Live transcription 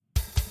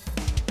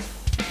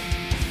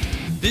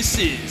This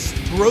is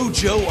Bro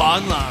Joe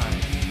Online.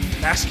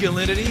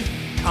 Masculinity,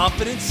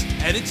 confidence,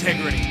 and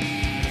integrity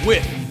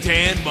with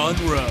Dan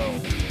Monroe.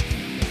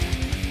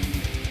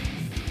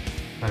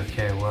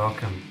 Okay,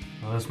 welcome.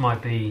 Well, this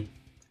might be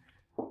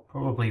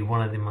probably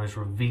one of the most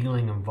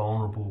revealing and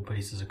vulnerable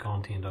pieces of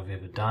content I've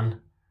ever done.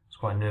 I was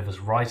quite nervous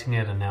writing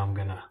it, and now I'm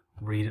going to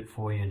read it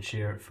for you and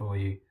share it for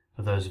you,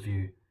 for those of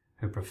you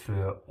who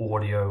prefer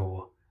audio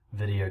or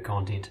video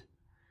content.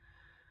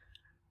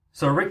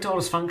 So, erectile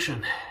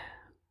dysfunction.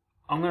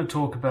 I'm going to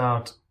talk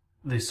about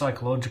the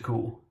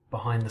psychological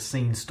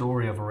behind-the-scenes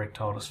story of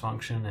erectile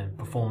dysfunction and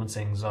performance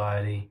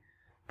anxiety,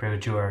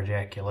 premature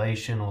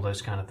ejaculation, all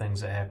those kind of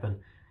things that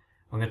happen.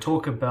 I'm going to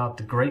talk about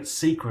the great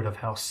secret of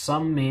how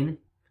some men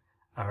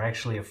are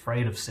actually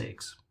afraid of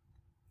sex.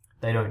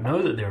 They don't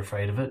know that they're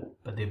afraid of it,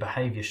 but their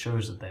behavior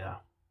shows that they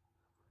are.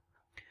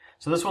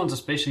 So this one's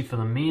especially for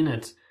the men.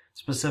 It's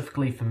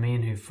specifically for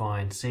men who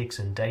find sex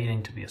and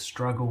dating to be a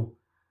struggle,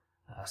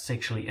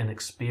 sexually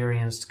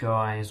inexperienced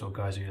guys, or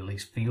guys who at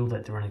least feel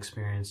that they're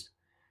inexperienced,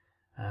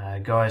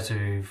 guys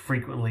who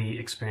frequently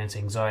experience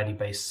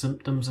anxiety-based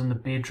symptoms in the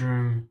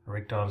bedroom,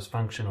 erectile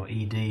dysfunction or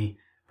ED,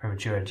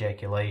 premature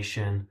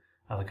ejaculation,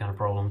 other kind of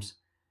problems,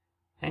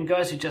 and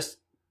guys who just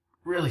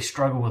really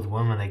struggle with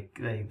women.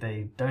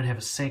 They don't have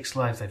a sex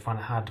life, they find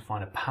it hard to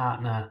find a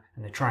partner,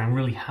 and they're trying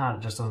really hard,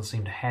 it just doesn't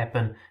seem to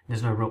happen.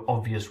 There's no real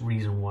obvious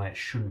reason why it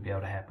shouldn't be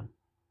able to happen.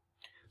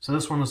 So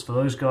this one is for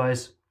those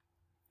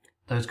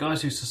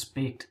guys who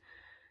suspect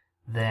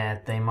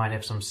that they might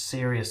have some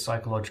serious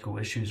psychological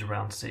issues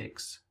around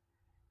sex,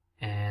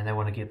 and they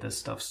want to get this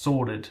stuff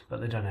sorted,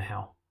 but they don't know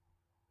how.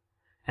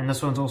 And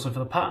this one's also for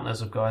the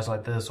partners of guys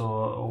like this,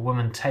 or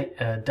women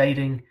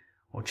dating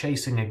or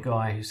chasing a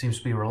guy who seems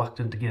to be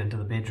reluctant to get into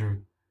the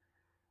bedroom.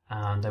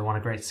 They want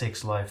a great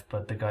sex life,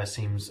 but the guy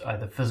seems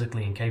either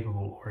physically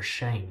incapable or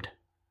ashamed.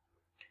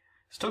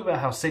 Let's talk about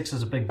how sex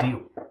is a big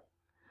deal.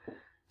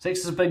 Sex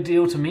is a big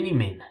deal to many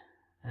men.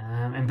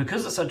 And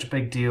because it's such a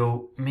big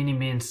deal, many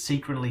men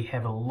secretly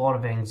have a lot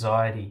of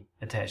anxiety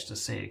attached to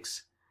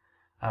sex.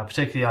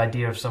 Particularly the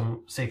idea of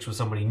some sex with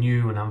somebody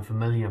new and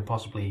unfamiliar and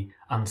possibly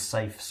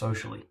unsafe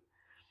socially.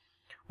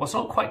 What's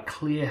not quite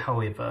clear,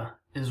 however,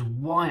 is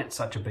why it's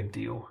such a big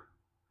deal.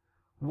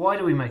 Why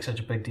do we make such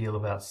a big deal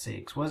about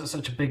sex? Why is it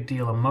such a big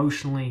deal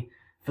emotionally,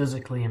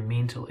 physically, and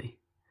mentally?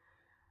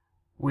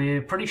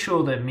 We're pretty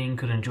sure that men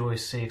could enjoy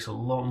sex a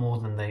lot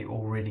more than they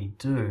already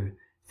do.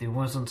 There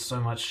wasn't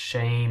so much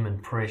shame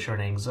and pressure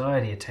and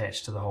anxiety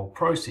attached to the whole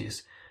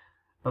process.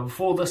 But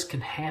before this can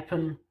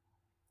happen,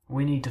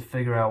 we need to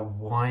figure out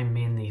why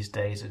men these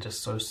days are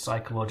just so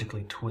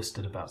psychologically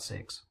twisted about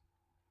sex.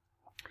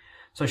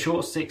 So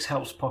sure, sex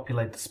helps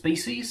populate the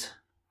species.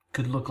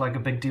 Could look like a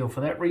big deal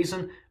for that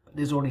reason, but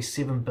there's already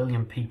 7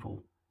 billion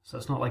people, so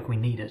it's not like we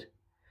need it.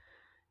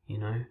 You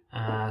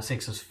know,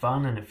 sex is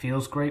fun and it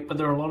feels great, but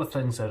there are a lot of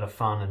things that are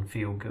fun and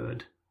feel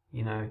good.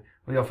 You know,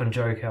 we often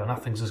joke how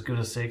nothing's as good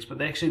as sex, but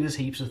actually there's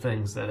heaps of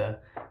things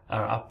that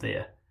are up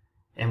there,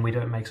 and we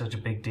don't make such a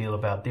big deal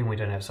about them. We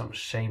don't have so much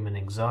shame and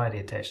anxiety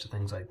attached to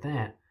things like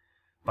that.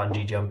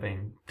 Bungee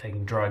jumping,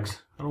 taking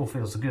drugs, it all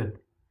feels good.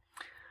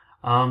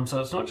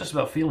 So it's not just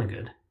about feeling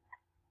good.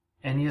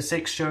 And your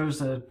sex shows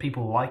that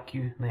people like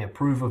you, and they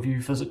approve of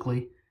you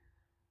physically,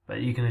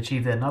 but you can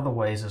achieve that in other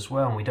ways as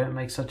well, and we don't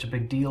make such a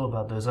big deal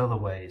about those other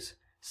ways.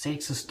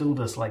 Sex is still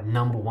this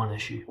number one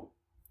issue.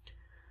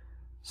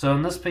 So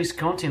in this piece of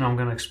content, I'm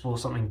going to explore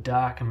something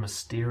dark and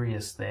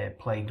mysterious that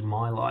plagued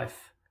my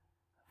life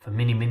for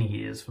many, many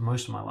years, for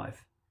most of my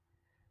life.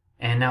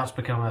 And now it's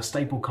become a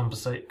staple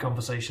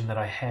conversation that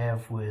I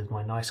have with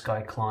my nice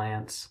guy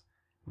clients,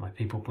 my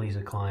people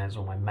pleaser clients,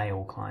 or my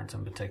male clients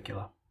in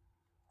particular.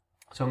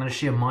 So I'm going to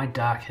share my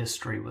dark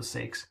history with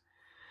sex.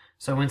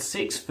 So when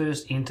sex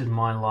first entered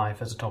my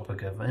life as a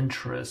topic of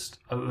interest,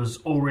 it was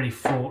already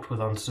fraught with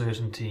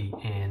uncertainty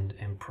and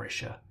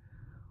pressure.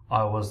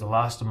 I was the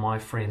last of my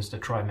friends to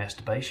try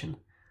masturbation,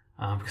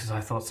 because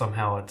I thought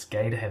somehow it's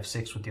gay to have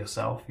sex with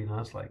yourself. You know,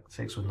 it's like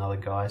sex with another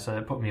guy, so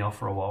it put me off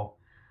for a while.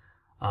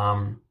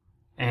 And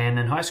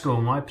in high school,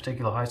 in my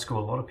particular high school,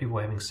 a lot of people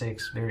were having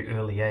sex very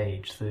early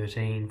age,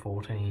 13,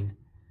 14.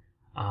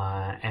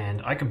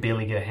 And I could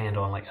barely get a hand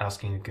on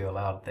asking a girl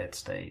out at that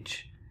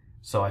stage.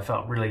 So I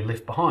felt really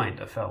left behind.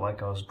 I felt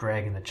like I was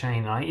dragging the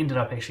chain. And I ended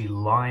up actually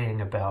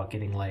lying about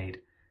getting laid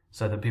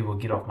so that people would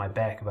get off my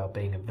back about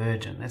being a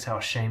virgin. That's how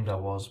ashamed I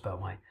was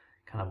about my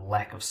kind of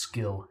lack of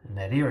skill in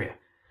that area.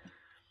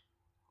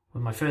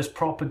 With my first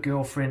proper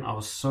girlfriend, I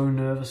was so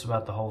nervous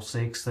about the whole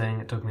sex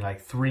thing. It took me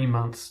 3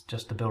 months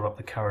just to build up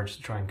the courage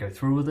to try and go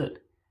through with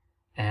it.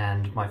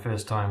 And my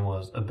first time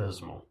was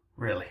abysmal,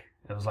 really.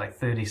 It was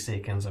 30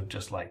 seconds of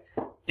just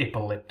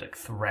epileptic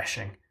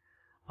thrashing.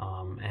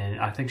 And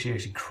I think she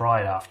actually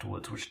cried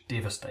afterwards, which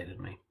devastated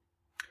me.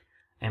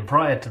 And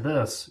prior to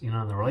this, in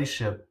the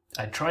relationship,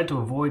 I tried to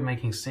avoid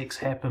making sex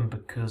happen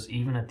because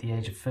even at the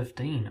age of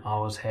 15, I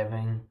was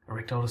having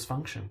erectile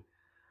dysfunction.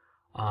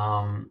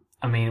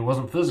 It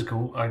wasn't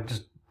physical. I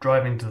just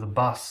driving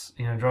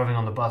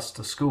on the bus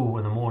to school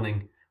in the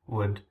morning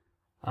would,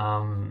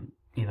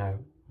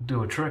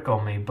 do a trick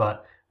on me,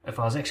 but if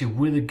I was actually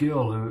with a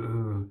girl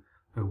who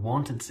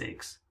wanted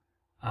sex,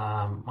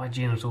 my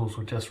genitals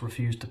would just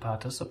refuse to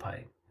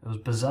participate. It was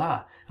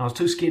bizarre. And I was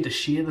too scared to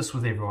share this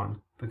with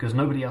everyone because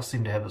nobody else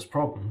seemed to have this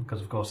problem,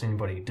 because of course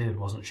anybody who did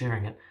wasn't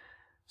sharing it.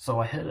 So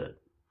I hid it.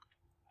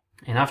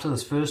 And after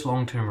this first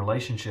long-term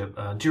relationship,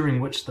 during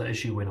which the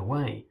issue went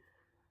away,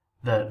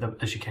 the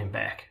issue came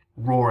back,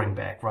 roaring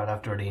back right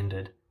after it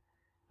ended,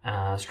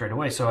 straight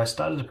away. So I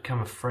started to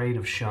become afraid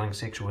of showing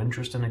sexual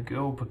interest in a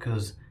girl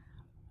because,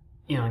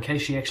 in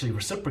case she actually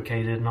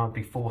reciprocated and I'd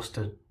be forced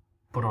to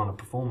put on a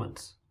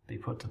performance, be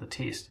put to the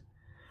test.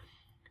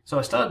 So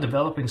I started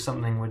developing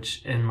something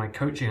which in my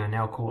coaching I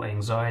now call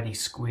anxiety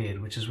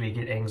squared, which is where you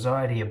get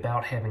anxiety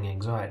about having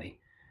anxiety.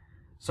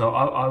 So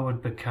I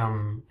would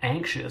become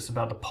anxious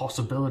about the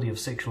possibility of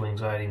sexual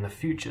anxiety in the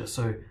future.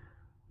 So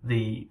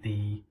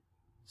the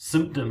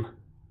symptom,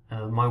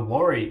 my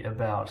worry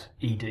about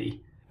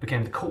ED,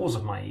 became the cause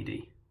of my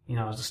ED.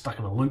 I was just stuck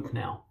in a loop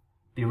now.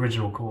 The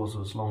original cause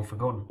was long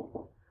forgotten.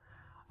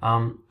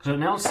 So it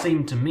now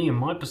seemed to me, in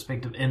my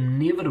perspective,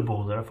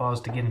 inevitable that if I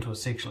was to get into a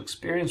sexual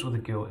experience with a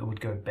girl, it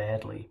would go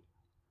badly.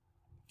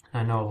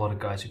 I know a lot of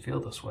guys who feel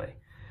this way.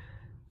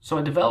 So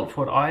I developed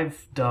what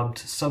I've dubbed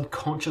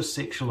subconscious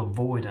sexual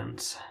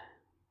avoidance.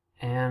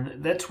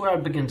 And that's where I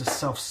begin to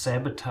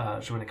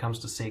self-sabotage when it comes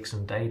to sex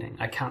and dating.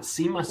 I can't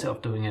see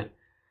myself doing it.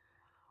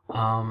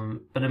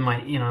 But in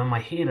my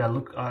head,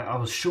 I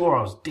was sure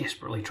I was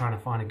desperately trying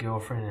to find a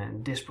girlfriend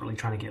and desperately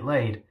trying to get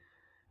laid.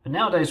 But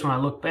nowadays, when I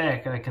look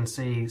back, I can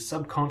see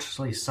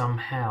subconsciously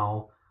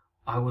somehow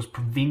I was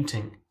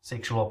preventing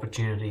sexual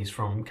opportunities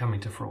from coming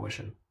to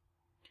fruition.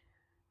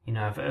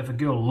 If a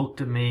girl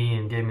looked at me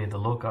and gave me the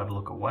look, I'd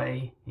look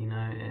away.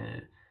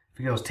 If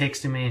a girl was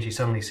texting me and she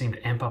suddenly seemed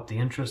to amp up the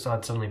interest,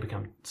 I'd suddenly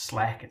become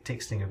slack at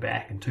texting her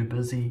back and too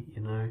busy,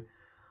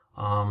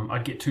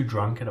 I'd get too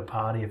drunk at a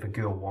party if a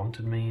girl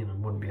wanted me and I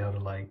wouldn't be able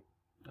to,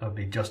 I'd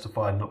be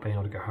justified not being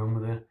able to go home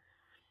with her.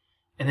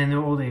 And then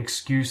there were all the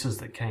excuses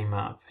that came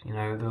up.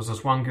 There was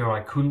this one girl, I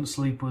couldn't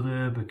sleep with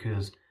her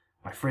because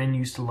my friend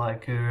used to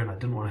like her and I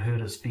didn't want to hurt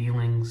his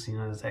feelings.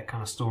 There's that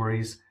kind of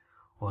stories.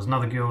 Or there's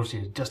another girl, she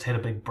had just had a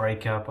big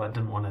breakup. I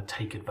didn't want to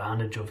take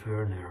advantage of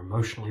her in her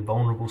emotionally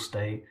vulnerable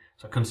state,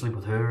 so I couldn't sleep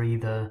with her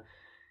either.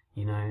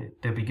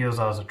 There'd be girls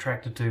I was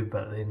attracted to,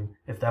 but then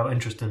if they were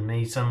interested in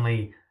me,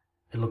 suddenly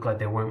it looked like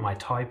they weren't my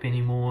type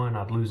anymore and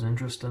I'd lose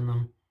interest in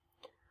them.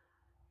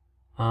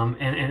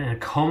 And a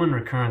common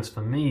recurrence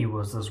for me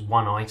was this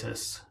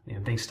one-itis,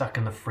 being stuck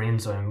in the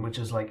friend zone, which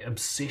is like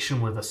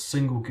obsession with a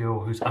single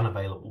girl who's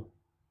unavailable.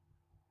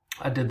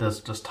 I did this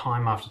just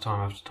time after time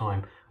after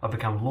time. I've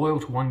become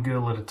loyal to one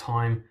girl at a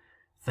time,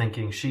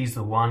 thinking she's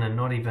the one and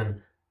not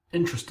even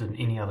interested in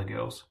any other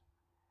girls.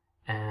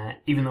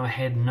 Even though I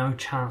had no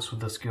chance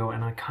with this girl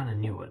and I kind of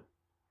knew it.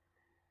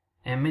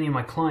 And many of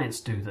my clients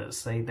do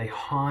this. They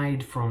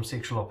hide from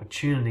sexual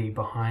opportunity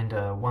behind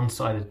a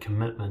one-sided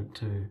commitment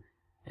to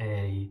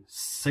a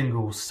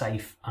single,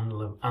 safe,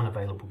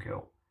 unavailable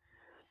girl.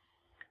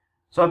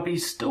 So I'd be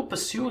still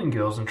pursuing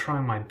girls and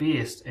trying my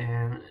best,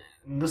 and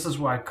this is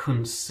why I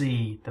couldn't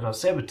see that I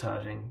was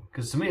sabotaging,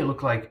 because to me it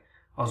looked like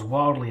I was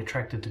wildly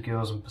attracted to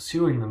girls and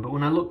pursuing them, but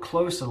when I looked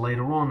closer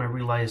later on I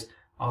realized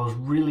I was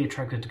really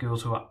attracted to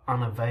girls who are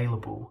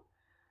unavailable.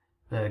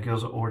 The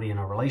girls are already in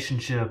a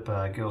relationship,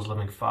 girls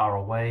living far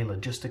away,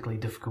 logistically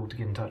difficult to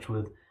get in touch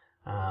with,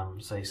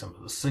 say some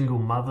of the single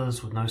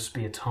mothers with no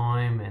spare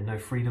time and no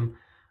freedom.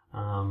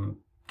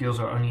 Girls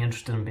are only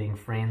interested in being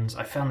friends.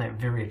 I found that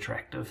very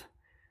attractive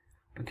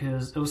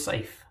because it was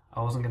safe.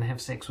 I wasn't going to have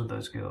sex with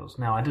those girls.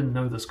 Now, I didn't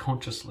know this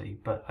consciously,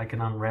 but I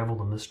can unravel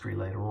the mystery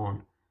later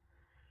on.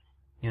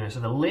 So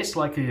the less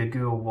likely a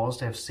girl was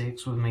to have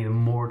sex with me, the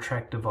more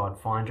attractive I'd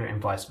find her,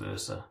 and vice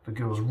versa. If a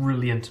girl was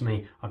really into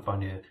me, I'd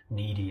find her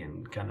needy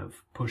and kind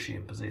of pushy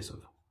and possessive.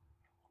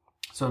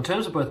 So in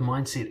terms of both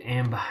mindset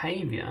and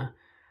behavior,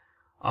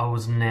 I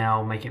was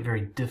now making it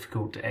very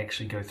difficult to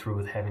actually go through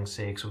with having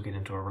sex or get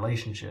into a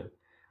relationship.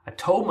 I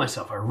told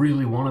myself I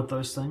really wanted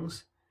those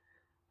things,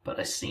 but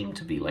I seemed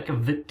to be like a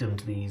victim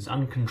to these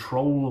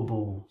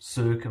uncontrollable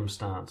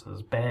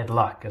circumstances, bad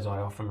luck as I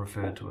often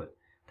refer to it,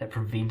 that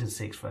prevented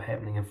sex from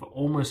happening. And for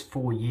almost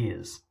 4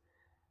 years,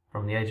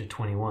 from the age of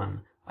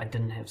 21, I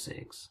didn't have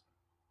sex.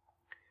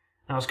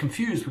 And I was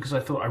confused because I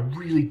thought I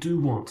really do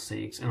want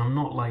sex, and I'm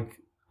not like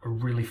a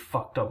really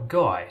fucked up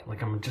guy,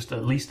 like I'm just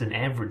at least an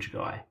average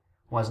guy.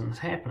 Why isn't this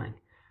happening?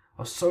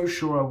 I was so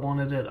sure I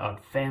wanted it. I'd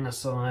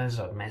fantasize,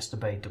 I'd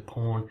masturbate to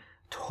porn,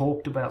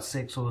 talked about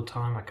sex all the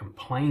time. I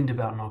complained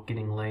about not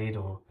getting laid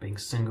or being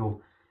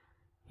single.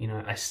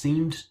 I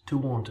seemed to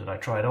want it. I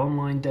tried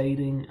online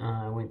dating.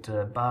 I went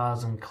to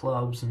bars and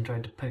clubs and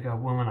tried to pick up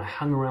women. I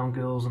hung around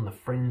girls in the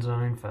friend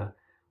zone for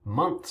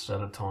months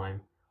at a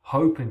time,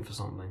 hoping for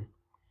something.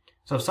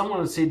 So if someone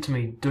had said to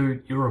me,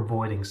 dude, you're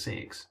avoiding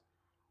sex,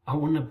 I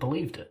wouldn't have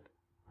believed it,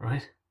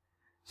 right?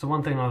 So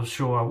one thing I was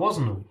sure I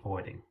wasn't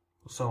avoiding,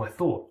 so I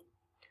thought.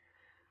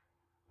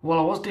 While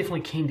I was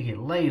definitely keen to get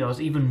laid, I was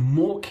even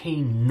more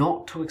keen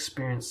not to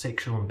experience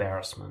sexual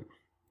embarrassment.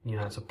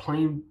 It's a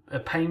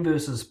pain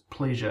versus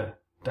pleasure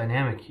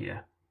dynamic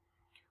here.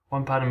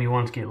 One part of me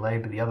wanted to get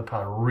laid, but the other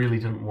part really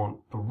didn't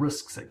want the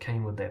risks that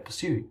came with that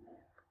pursuit.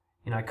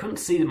 I couldn't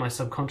see that my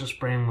subconscious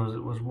brain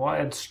was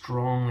wired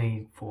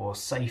strongly for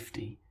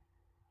safety,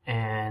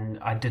 and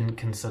I didn't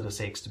consider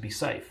sex to be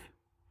safe,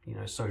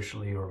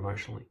 socially or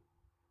emotionally.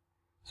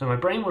 So my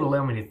brain would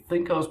allow me to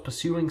think I was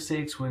pursuing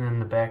sex when in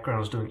the background I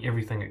was doing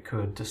everything it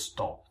could to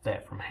stop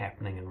that from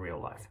happening in real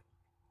life.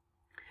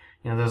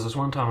 There was this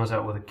one time I was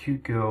out with a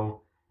cute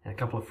girl and a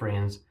couple of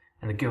friends,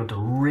 and the girl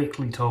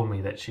directly told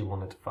me that she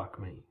wanted to fuck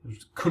me.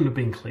 It couldn't have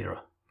been clearer.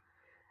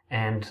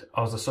 And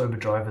I was a sober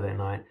driver that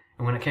night,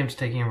 and when it came to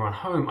taking everyone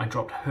home, I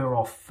dropped her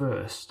off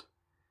first.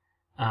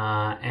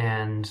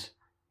 And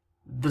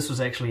this was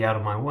actually out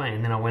of my way,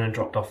 and then I went and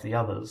dropped off the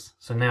others.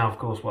 So now, of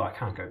course, I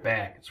can't go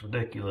back. It's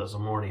ridiculous.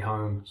 I'm already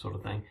home, sort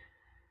of thing.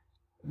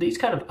 These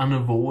kind of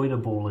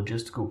unavoidable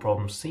logistical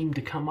problems seemed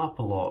to come up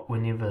a lot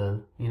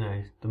whenever,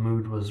 the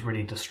mood was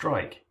ready to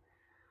strike.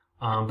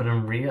 But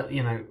in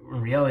reality,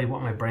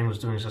 what my brain was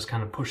doing was just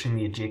kind of pushing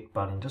the eject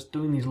button, just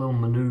doing these little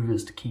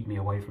maneuvers to keep me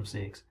away from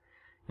sex.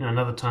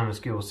 Another time this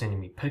girl was sending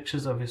me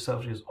pictures of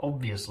herself. She was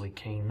obviously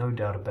keen, no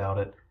doubt about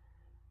it.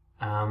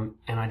 And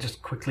I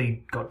just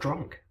quickly got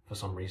drunk for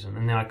some reason.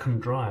 And then I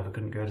couldn't drive. I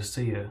couldn't go to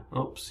see her.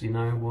 Oops,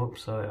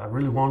 whoops. I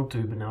really wanted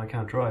to, but now I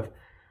can't drive.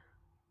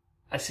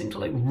 I seem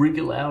to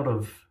wriggle out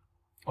of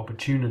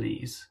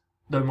opportunities,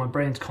 though my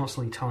brain's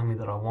constantly telling me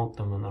that I want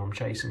them and that I'm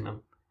chasing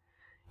them.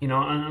 And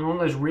on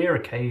those rare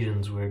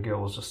occasions where a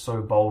girl was just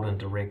so bold and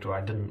direct, or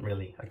I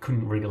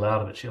couldn't wriggle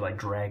out of it. She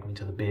dragged me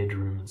to the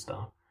bedroom and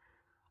stuff.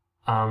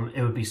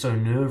 It would be so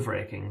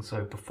nerve-wracking,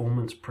 so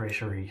performance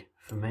pressure-y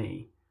for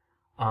me,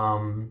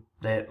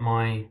 that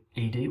my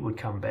ED would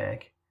come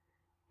back.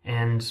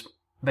 And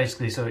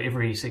basically, so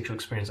every sexual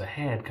experience I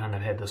had kind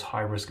of had this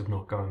high risk of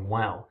not going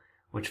well,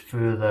 which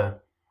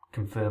further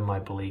confirmed my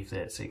belief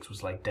that sex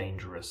was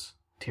dangerous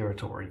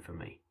territory for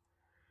me.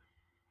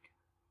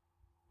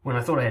 When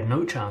I thought I had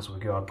no chance with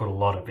a girl, I'd put a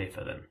lot of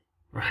effort in,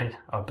 right?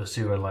 I'd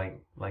pursue her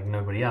like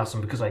nobody else,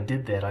 and because I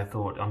did that, I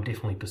thought, I'm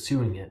definitely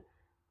pursuing it.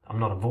 I'm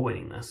not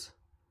avoiding this.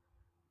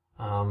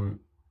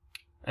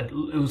 It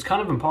was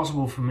kind of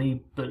impossible for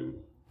me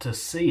to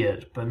see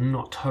it, but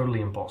not totally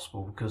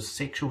impossible, because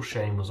sexual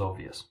shame was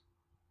obvious.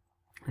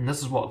 And this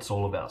is what it's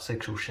all about,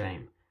 sexual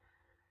shame.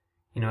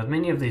 With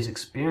many of these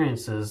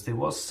experiences, there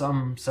was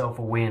some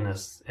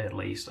self-awareness, at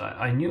least.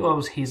 I knew I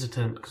was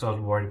hesitant because I was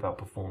worried about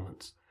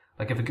performance.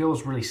 If a girl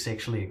was really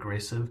sexually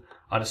aggressive,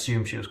 I'd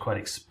assume she was quite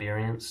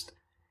experienced,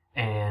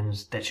 and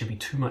that should be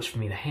too much for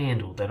me to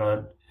handle, that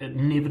I'd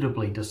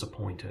inevitably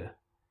disappoint her.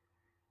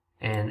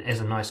 And as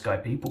a nice guy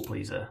people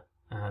pleaser,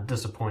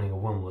 disappointing a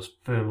woman was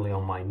firmly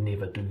on my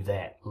never do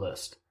that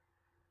list.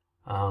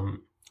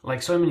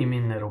 Like so many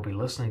men that'll be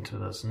listening to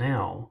this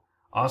now,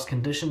 I was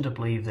conditioned to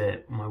believe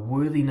that my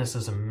worthiness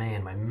as a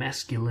man, my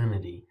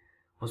masculinity,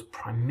 was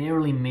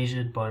primarily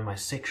measured by my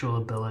sexual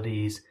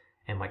abilities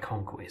and my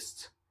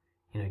conquests.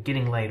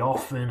 Getting laid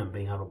often and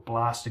being able to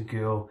blast a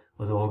girl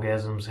with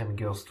orgasms, having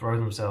girls throw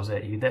themselves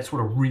at you, that's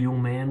what a real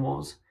man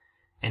was.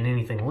 And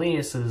anything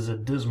less is a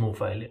dismal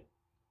failure.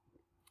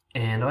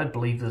 And I'd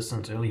believed this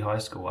since early high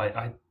school.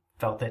 I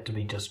felt that to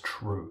be just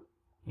true,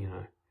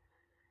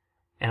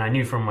 And I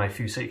knew from my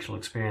few sexual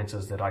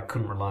experiences that I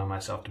couldn't rely on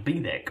myself to be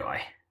that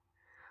guy.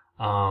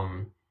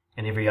 And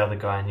every other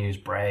guy I knew is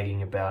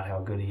bragging about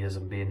how good he is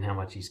in bed and how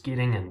much he's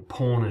getting, and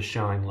porn is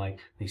showing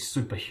these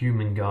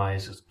superhuman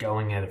guys just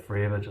going at it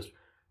forever, just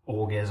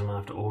orgasm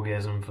after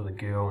orgasm for the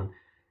girl, and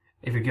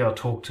every girl I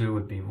talked to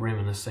would be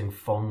reminiscing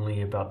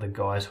fondly about the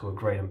guys who are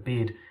great in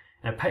bed,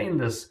 and it painted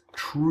this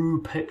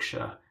true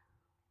picture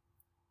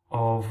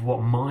of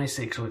what my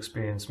sexual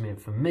experience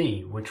meant for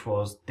me, which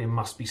was there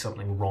must be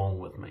something wrong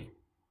with me,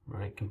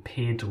 right?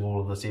 Compared to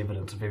all of this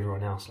evidence of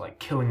everyone else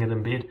killing it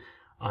in bed,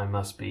 I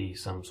must be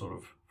some sort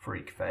of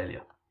freak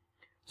failure.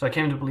 So I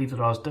came to believe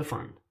that I was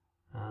different,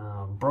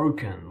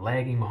 broken,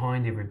 lagging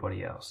behind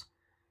everybody else.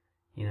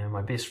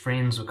 My best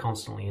friends were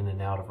constantly in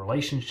and out of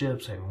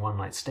relationships, having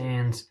one-night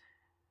stands,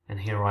 and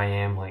here I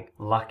am,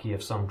 lucky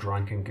if some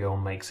drunken girl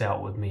makes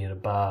out with me at a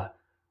bar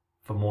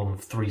for more than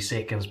 3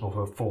 seconds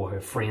before her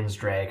friends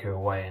drag her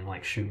away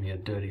and shoot me a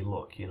dirty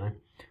look,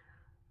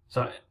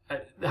 So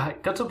I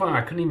got to a point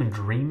where I couldn't even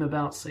dream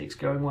about sex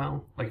going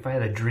well. If I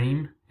had a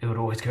dream, it would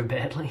always go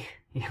badly.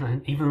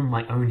 Even in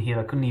my own head,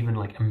 I couldn't even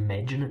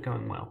imagine it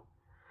going well.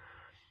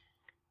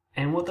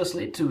 And what this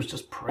led to was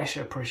just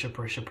pressure.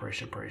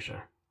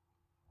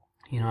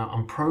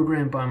 I'm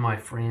programmed by my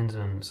friends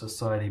and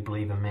society to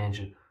believe a man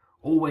should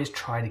always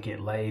try to get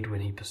laid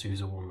when he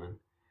pursues a woman.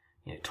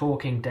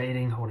 Talking,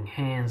 dating, holding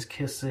hands,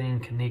 kissing,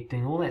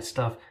 connecting, all that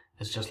stuff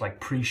is just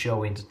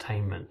pre-show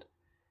entertainment.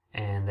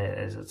 And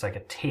it's like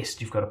a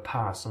test you've got to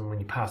pass, and when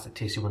you pass the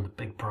test, you win the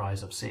big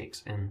prize of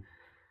sex. And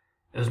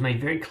it was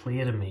made very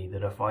clear to me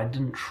that if I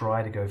didn't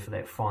try to go for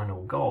that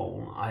final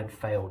goal, I'd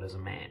failed as a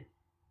man,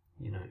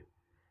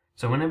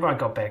 So whenever I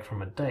got back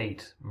from a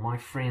date, my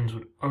friends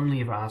would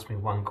only ever ask me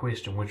one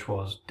question, which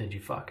was, did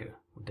you fuck her?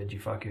 Or did you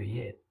fuck her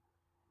yet?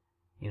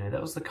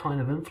 That was the kind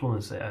of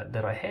influence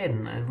that I had,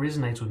 and it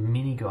resonates with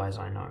many guys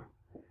I know.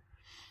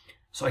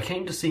 So I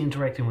came to see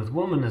interacting with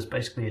women as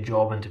basically a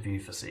job interview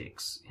for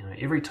sex.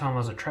 Every time I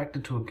was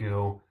attracted to a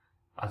girl,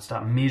 I'd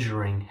start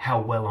measuring how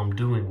well I'm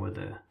doing with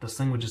her. This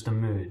thing would just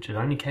emerge. It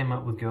only came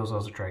up with girls I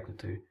was attracted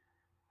to.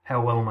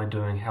 How well am I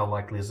doing? How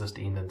likely is this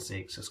to end in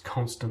sex? This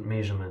constant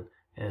measurement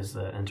as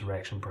the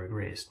interaction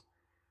progressed.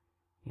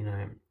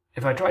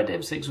 If I tried to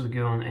have sex with a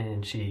girl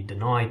and she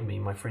denied me,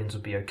 my friends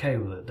would be okay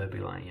with it. They'd be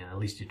like, at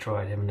least you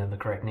tried, have another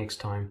crack next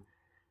time.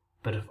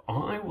 But if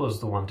I was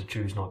the one to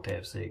choose not to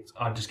have sex,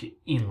 I'd just get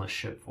endless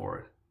shit for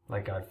it.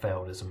 Like I'd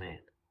failed as a man.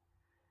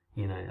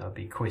 I'd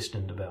be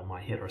questioned about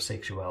my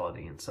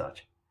heterosexuality and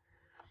such.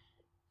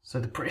 So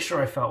the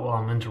pressure I felt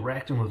while I'm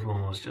interacting with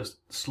women was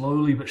just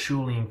slowly but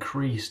surely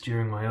increased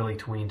during my early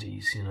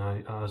 20s.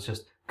 I was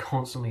just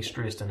constantly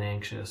stressed and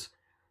anxious.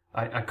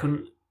 I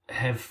couldn't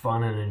have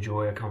fun and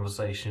enjoy a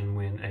conversation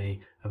when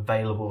a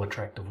available,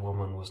 attractive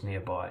woman was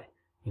nearby.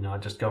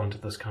 I'd just go into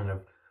this kind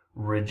of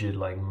rigid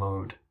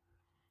mode.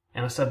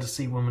 And I started to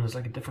see women as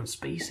a different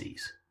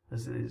species.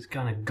 There's these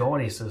kind of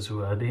goddesses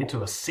who are there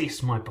to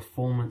assess my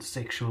performance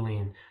sexually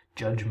and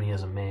judge me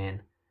as a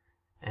man.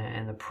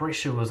 And the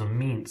pressure was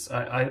immense.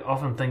 I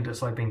often think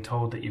it's like being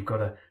told that you've got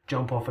to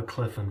jump off a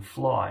cliff and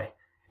fly,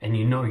 and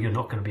you're not going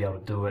to be able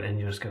to do it, and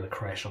you're just going to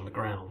crash on the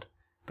ground.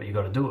 But you've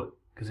got to do it,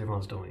 because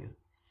everyone's doing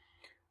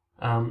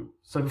it.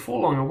 So before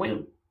long, I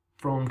went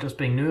from just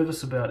being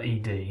nervous about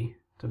ED,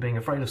 to being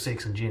afraid of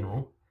sex in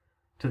general,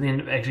 to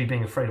then actually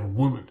being afraid of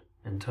women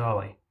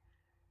entirely.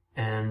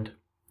 And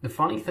the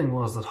funny thing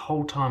was, this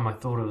whole time I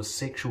thought it was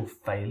sexual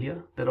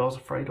failure that I was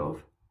afraid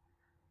of.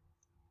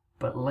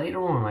 But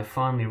later on, I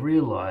finally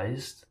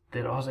realized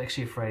that I was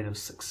actually afraid of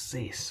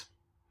success.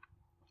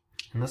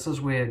 And this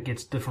is where it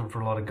gets different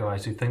for a lot of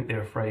guys who think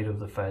they're afraid of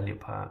the failure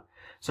part.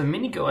 So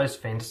many guys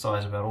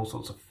fantasize about all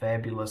sorts of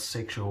fabulous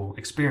sexual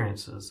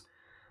experiences.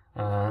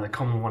 The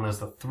common one is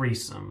the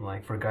threesome,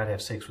 like for a guy to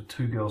have sex with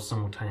two girls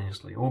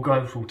simultaneously. All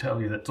guys will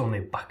tell you that's on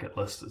their bucket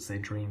list, it's their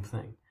dream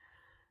thing.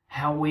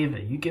 However,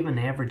 you give an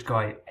average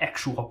guy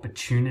actual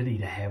opportunity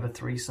to have a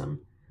threesome,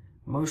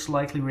 most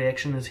likely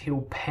reaction is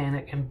he'll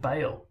panic and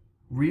bail.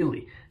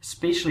 Really,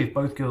 especially if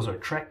both girls are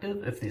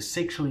attractive, if they're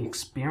sexually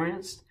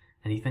experienced,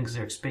 and he thinks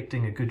they're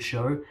expecting a good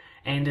show,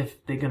 and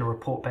if they're going to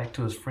report back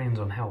to his friends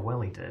on how well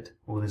he did,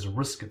 or there's a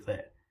risk of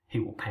that, he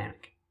will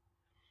panic.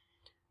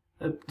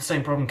 The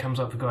same problem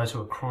comes up for guys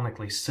who are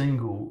chronically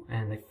single,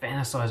 and they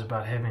fantasize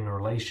about having a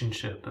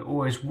relationship. They're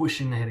always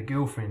wishing they had a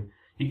girlfriend.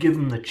 You give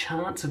them the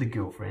chance at a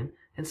girlfriend,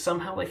 and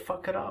somehow they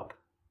fuck it up.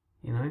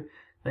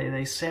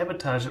 They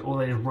sabotage it, or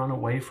they just run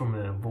away from it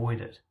and avoid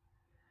it.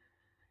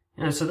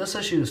 So this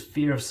issue is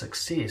fear of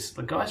success.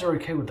 The guys are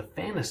okay with the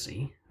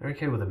fantasy. They're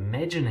okay with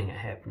imagining it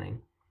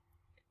happening.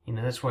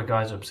 That's why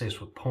guys are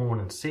obsessed with porn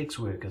and sex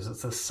workers.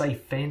 It's a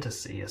safe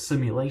fantasy, a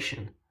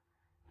simulation.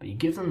 But you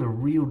give them the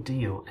real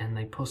deal and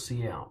they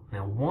pussy out.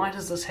 Now, why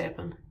does this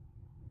happen?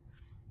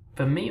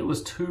 For me, it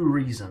was two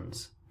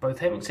reasons. Both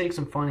having sex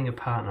and finding a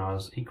partner I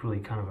was equally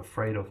kind of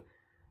afraid of.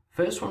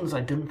 First one is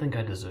I didn't think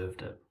I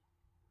deserved it.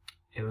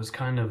 It was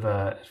kind of,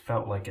 it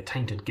felt like a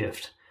tainted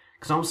gift.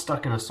 Because I was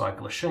stuck in a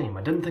cycle of shame.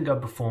 I didn't think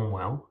I'd perform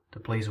well to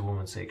please a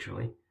woman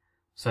sexually,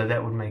 so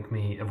that would make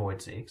me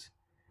avoid sex.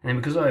 And then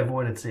because I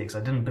avoided sex, I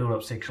didn't build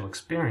up sexual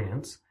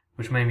experience,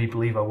 which made me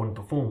believe I wouldn't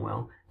perform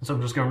well. And so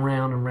I'm just going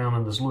round and round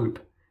in this loop,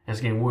 and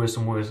it's getting worse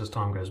and worse as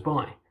time goes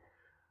by.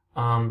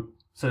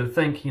 So to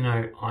think,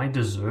 I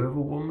deserve a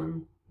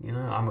woman,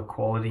 I'm a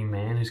quality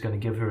man who's going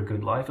to give her a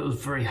good life, it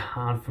was very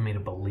hard for me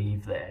to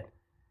believe that.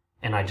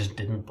 And I just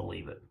didn't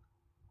believe it.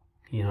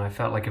 I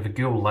felt like if a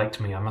girl liked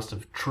me, I must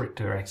have tricked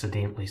her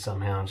accidentally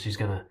somehow, and she's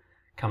going to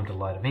come to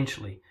light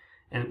eventually.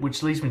 And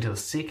which leads me to the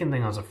second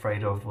thing I was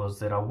afraid of, was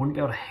that I wouldn't be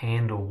able to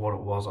handle what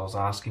it was I was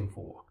asking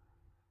for.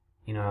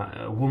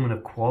 A woman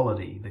of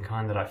quality, the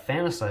kind that I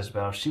fantasized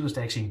about, if she was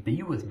to actually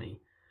be with me,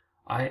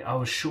 I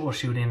was sure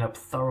she would end up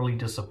thoroughly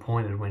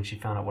disappointed when she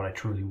found out what I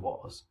truly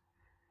was.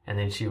 And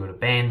then she would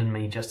abandon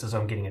me just as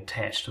I'm getting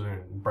attached to her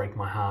and break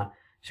my heart.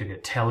 She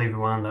would tell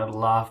everyone, they'd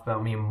laugh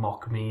about me and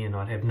mock me, and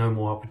I'd have no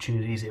more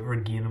opportunities ever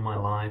again in my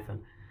life,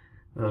 and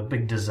the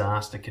big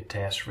disaster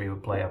catastrophe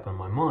would play up in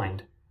my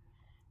mind.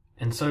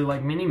 And so,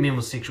 like many men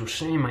with sexual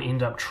shame, I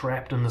end up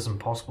trapped in this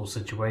impossible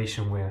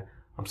situation where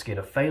I'm scared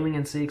of failing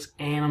in sex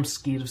and I'm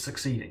scared of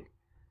succeeding.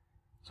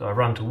 So I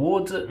run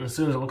towards it, and as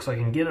soon as it looks like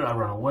I can get it, I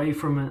run away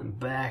from it, and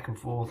back and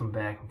forth and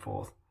back and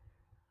forth.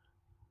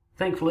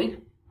 Thankfully,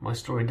 my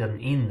story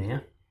didn't end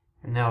there,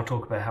 and now I'll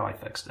talk about how I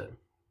fixed it.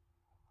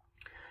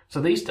 So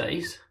these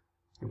days,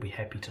 you'll be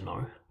happy to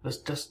know, this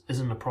just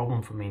isn't a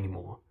problem for me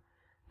anymore.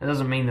 It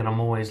doesn't mean that I'm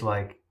always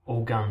like,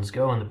 all guns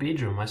go in the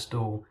bedroom. I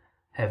still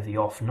have the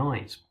off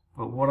nights.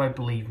 But what I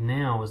believe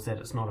now is that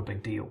it's not a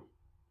big deal.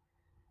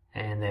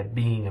 And that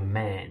being a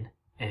man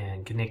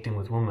and connecting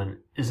with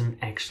women isn't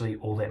actually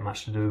all that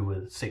much to do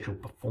with sexual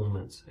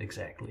performance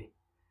exactly.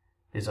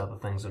 There's other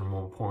things that are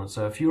more important.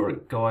 So if you're a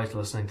guy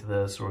listening to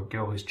this, or a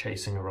girl who's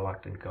chasing a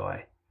reluctant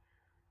guy,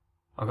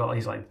 I've got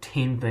these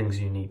 10 things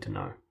you need to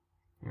know.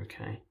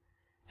 Okay,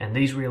 and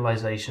these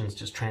realizations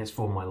just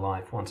transformed my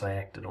life once I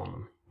acted on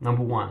them.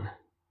 Number one,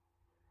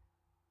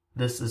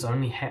 this is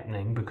only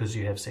happening because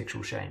you have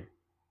sexual shame.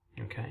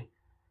 Okay?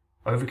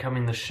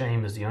 Overcoming the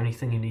shame is the only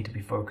thing you need to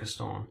be focused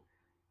on.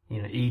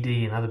 ED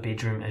and other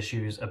bedroom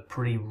issues are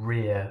pretty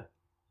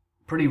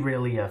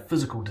rarely a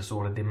physical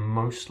disorder. They're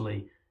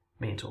mostly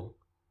mental.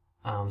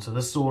 So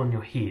this is all in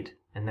your head,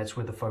 and that's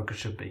where the focus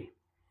should be.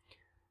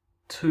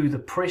 2, the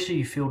pressure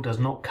you feel does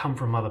not come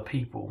from other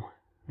people.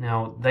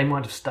 Now, they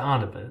might have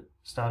started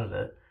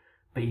it,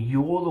 but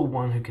you're the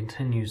one who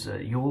continues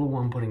it. You're the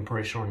one putting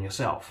pressure on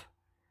yourself.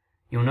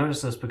 You'll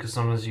notice this because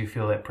sometimes you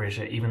feel that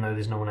pressure even though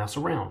there's no one else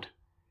around.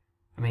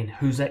 I mean,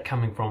 who's that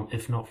coming from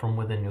if not from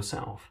within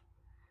yourself?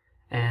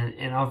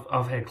 And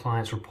I've had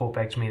clients report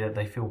back to me that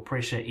they feel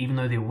pressure even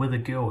though they're with a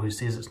girl who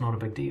says it's not a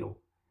big deal.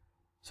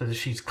 So that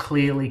she's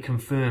clearly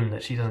confirmed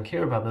that she doesn't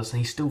care about this and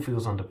he still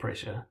feels under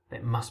pressure.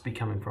 That must be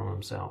coming from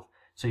himself.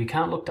 So you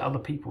can't look to other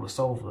people to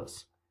solve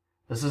this.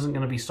 This isn't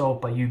going to be solved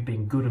by you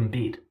being good in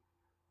bed,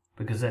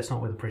 because that's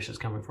not where the pressure is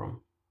coming from.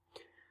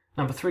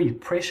 Number 3,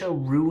 pressure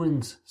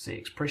ruins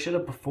sex. Pressure to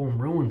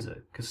perform ruins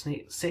it, because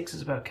sex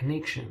is about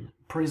connection,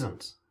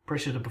 presence.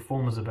 Pressure to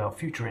perform is about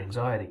future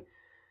anxiety.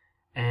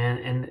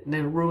 And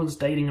then it ruins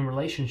dating and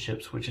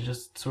relationships, which are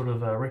just sort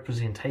of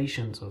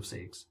representations of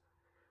sex.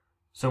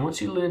 So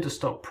once you learn to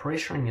stop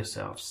pressuring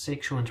yourself,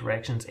 sexual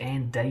interactions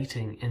and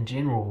dating in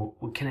general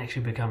can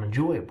actually become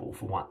enjoyable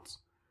for once.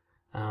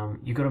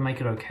 You've got to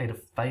make it okay to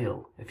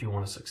fail if you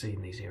want to succeed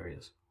in these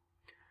areas.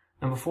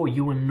 Number 4,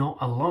 you are not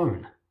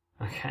alone.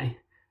 Okay?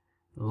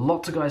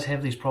 Lots of guys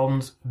have these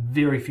problems.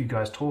 Very few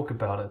guys talk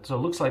about it. So it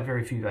looks like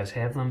very few guys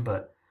have them,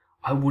 but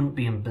I wouldn't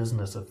be in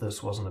business if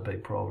this wasn't a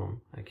big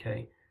problem.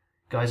 Okay?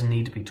 Guys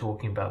need to be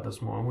talking about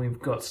this more. And we've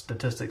got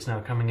statistics now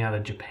coming out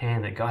of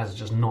Japan that guys are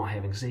just not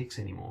having sex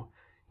anymore.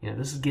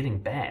 This is getting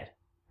bad.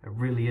 It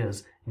really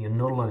is. And you're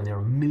not alone. There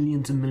are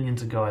millions and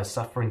millions of guys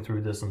suffering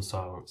through this in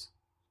silence.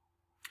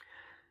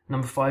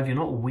 Number 5, you're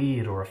not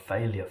weird or a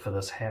failure for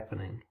this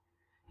happening.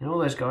 All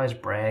those guys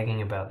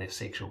bragging about their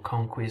sexual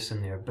conquests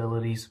and their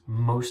abilities,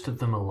 most of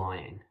them are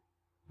lying.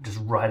 Just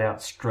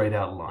straight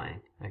out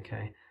lying.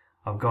 Okay?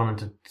 I've gone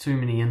into too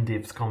many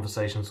in-depth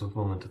conversations with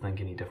women to think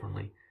any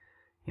differently.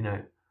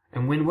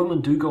 And when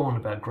women do go on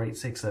about great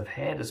sex they've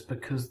had, it's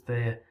because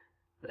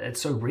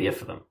it's so rare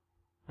for them.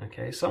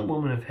 Okay, some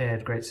women have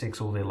had great sex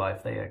all their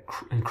life. They are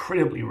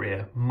incredibly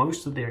rare.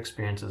 Most of their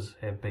experiences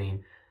have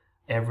been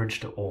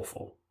average to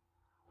awful.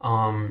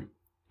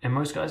 And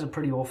most guys are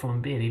pretty awful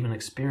in bed, even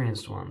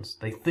experienced ones.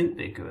 They think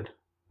they're good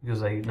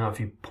because they know a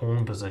few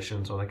porn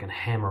positions or they can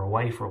hammer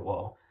away for a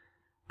while.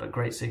 But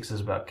great sex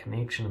is about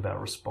connection,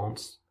 about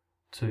response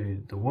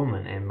to the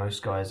woman, and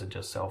most guys are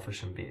just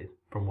selfish in bed,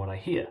 from what I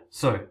hear.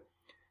 So,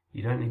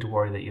 you don't need to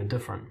worry that you're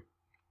different.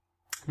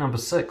 Number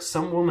 6,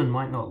 some women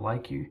might not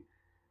like you,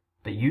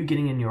 but you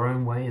getting in your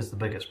own way is the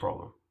biggest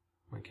problem.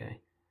 Okay?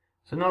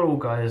 So not all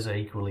guys are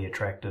equally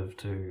attractive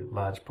to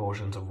large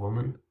portions of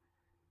women,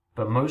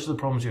 but most of the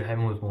problems you're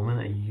having with women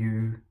are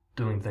you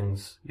doing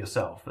things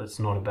yourself. It's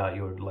not about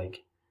your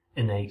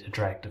innate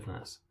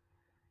attractiveness.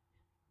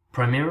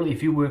 Primarily,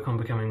 if you work on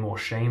becoming more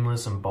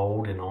shameless and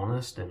bold and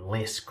honest and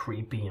less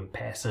creepy and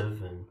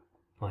passive and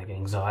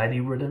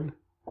anxiety-ridden,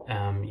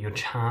 your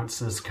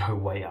chances go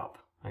way up.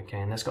 Okay,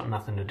 and that's got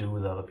nothing to do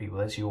with other people.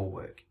 That's your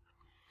work.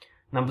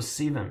 Number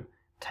 7,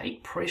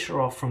 take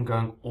pressure off from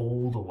going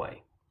all the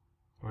way.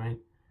 Right?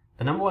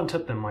 The number 1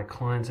 tip that my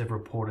clients have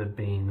reported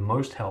being the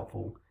most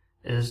helpful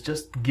is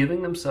just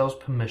giving themselves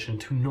permission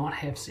to not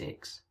have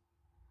sex.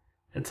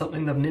 It's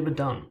something they've never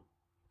done.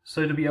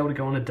 So to be able to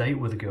go on a date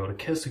with a girl, to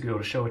kiss a girl,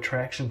 to show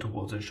attraction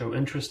towards her, show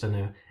interest in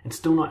her, and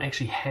still not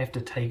actually have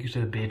to take her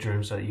to the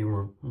bedroom so that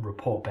you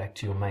report back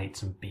to your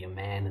mates and be a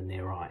man in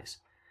their eyes.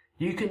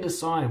 You can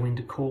decide when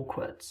to call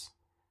quits.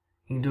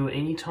 You can do it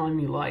any time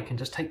you like and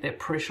just take that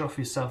pressure off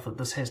yourself that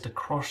this has to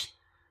cross,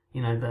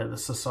 the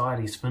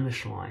society's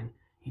finish line.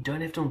 You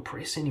don't have to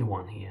impress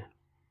anyone here.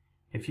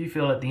 If you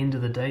feel at the end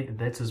of the day that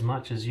that's as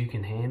much as you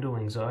can handle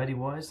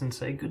anxiety-wise, then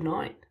say good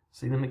night.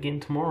 See them again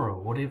tomorrow,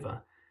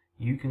 whatever.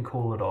 You can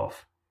call it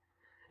off.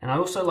 And I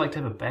also like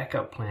to have a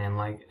backup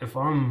plan. If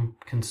I'm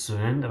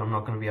concerned that I'm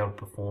not going to be able to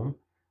perform,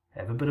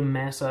 have a bit of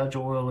massage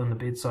oil in the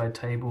bedside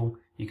table.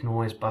 You can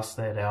always bust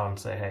that out and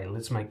say, hey,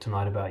 let's make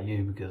tonight about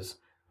you because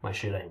my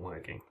shit ain't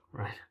working,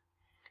 right?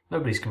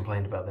 Nobody's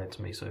complained about that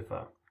to me so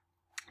far.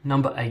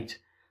 Number 8,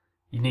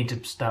 you need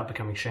to start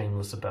becoming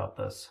shameless about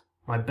this.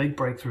 My big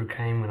breakthrough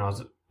came when I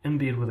was in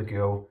bed with a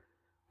girl,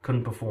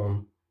 couldn't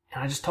perform,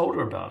 and I just told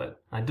her about it.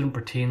 I didn't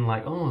pretend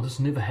this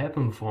never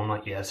happened before. I'm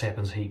like, yeah, this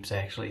happens heaps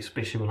actually,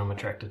 especially when I'm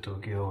attracted to a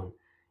girl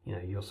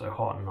and, you're so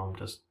hot and I'm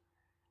just,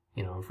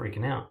 I'm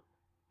freaking out.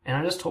 And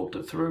I just talked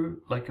it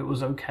through like it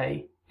was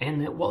okay,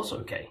 and it was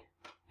okay.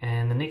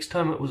 And the next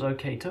time it was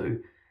okay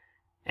too.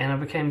 And I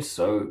became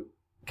so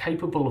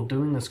capable of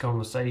doing this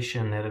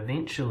conversation that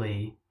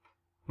eventually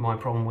my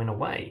problem went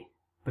away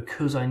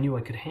because I knew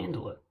I could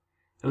handle it.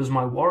 It was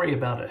my worry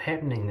about it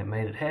happening that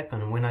made it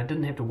happen. And when I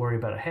didn't have to worry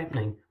about it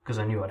happening because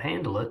I knew I'd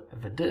handle it,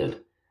 if it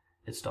did,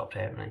 it stopped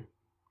happening.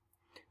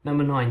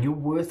 Number 9, your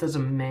worth as a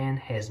man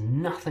has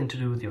nothing to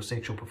do with your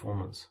sexual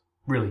performance.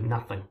 Really,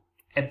 nothing.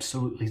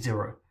 Absolutely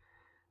zero.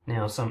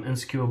 Now, some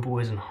insecure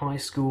boys in high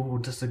school will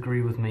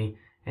disagree with me,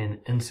 and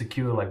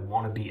insecure, like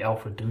wannabe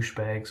alpha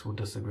douchebags, will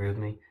disagree with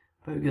me.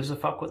 But who gives a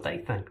fuck what they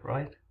think,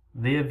 right?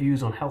 Their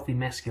views on healthy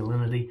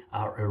masculinity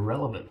are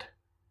irrelevant.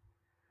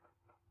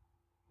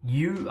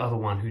 You are the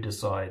one who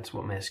decides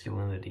what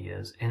masculinity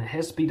is, and it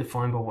has to be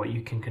defined by what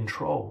you can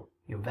control.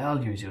 Your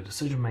values, your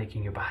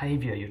decision-making, your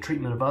behavior, your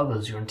treatment of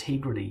others, your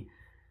integrity.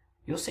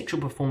 Your sexual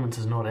performance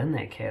is not in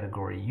that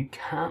category. You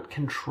can't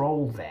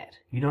control that.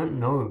 You don't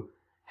know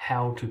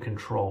how to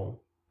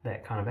control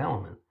that kind of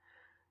element.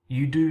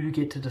 You do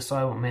get to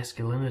decide what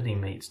masculinity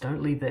means.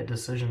 Don't leave that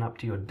decision up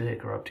to your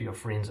dick or up to your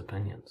friends'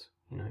 opinions,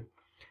 And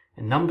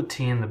number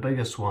 10, the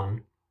biggest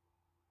one,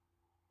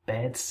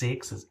 bad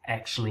sex is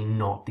actually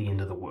not the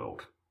end of the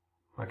world.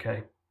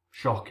 Okay?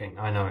 Shocking,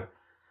 I know.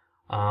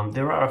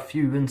 There are a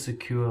few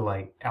insecure,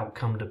 like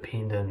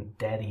outcome-dependent,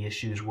 daddy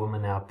issues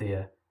women out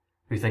there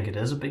who think it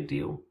is a big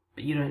deal,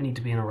 but you don't need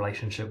to be in a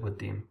relationship with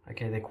them.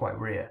 Okay? They're quite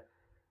rare.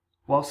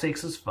 While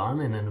sex is fun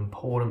and an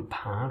important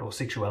part, or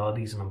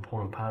sexuality is an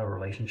important part of a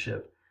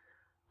relationship,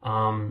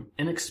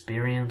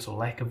 inexperience or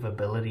lack of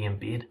ability in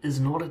bed is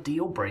not a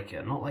deal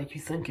breaker, not like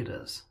you think it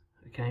is.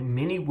 Okay,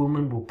 many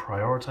women will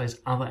prioritize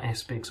other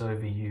aspects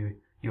over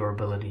your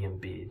ability in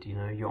bed.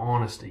 Your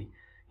honesty,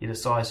 your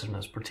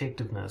decisiveness,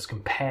 protectiveness,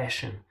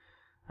 compassion,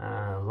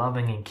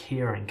 loving and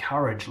caring,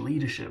 courage,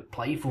 leadership,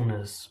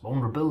 playfulness,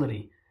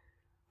 vulnerability.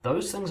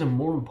 Those things are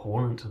more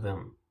important to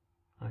them.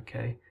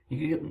 Okay,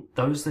 you get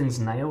those things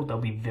nailed, they'll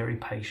be very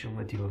patient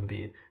with you in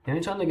bed. The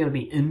only time they're going to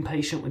be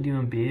impatient with you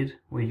in bed,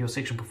 where your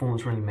sexual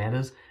performance really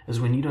matters,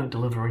 is when you don't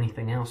deliver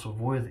anything else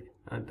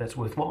that's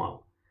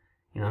worthwhile.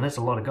 That's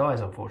a lot of guys,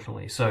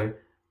 unfortunately. So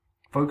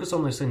focus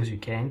on those things you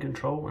can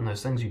control, and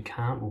those things you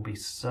can't will be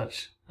so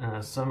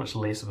much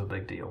less of a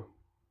big deal.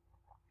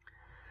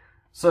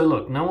 So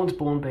look, no one's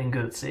born being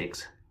good at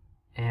sex,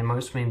 and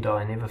most men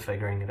die never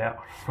figuring it out,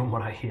 from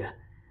what I hear.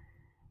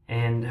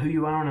 And who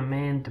you are in a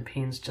man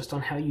depends just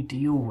on how you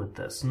deal with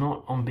this,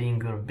 not on being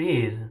good in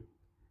bed,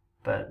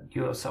 but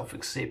your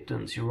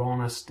self-acceptance, your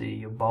honesty,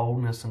 your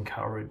boldness and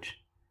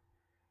courage.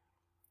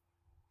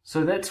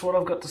 So that's what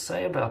I've got to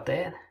say about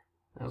that.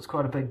 That was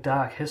quite a big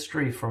dark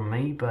history from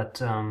me,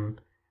 but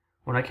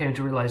when I came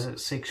to realize that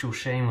sexual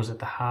shame was at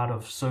the heart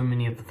of so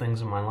many of the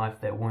things in my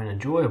life that weren't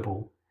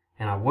enjoyable,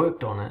 and I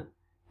worked on it,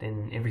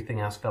 then everything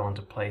else fell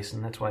into place,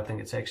 and that's why I think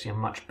it's actually a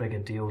much bigger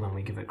deal than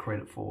we give it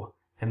credit for.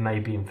 It may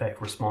be in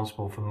fact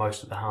responsible for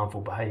most of the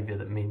harmful behavior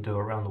that men do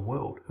around the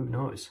world. Who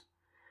knows?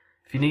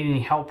 If you need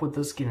any help with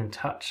this, get in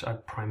touch. I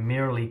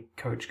primarily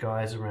coach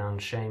guys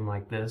around shame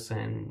like this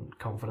and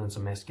confidence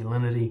and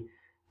masculinity.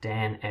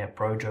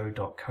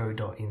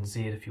 Dan@brojo.co.nz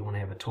if you want to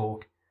have a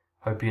talk.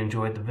 Hope you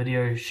enjoyed the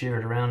video. Share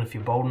it around if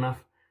you're bold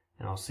enough,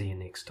 and I'll see you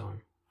next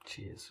time.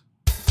 Cheers.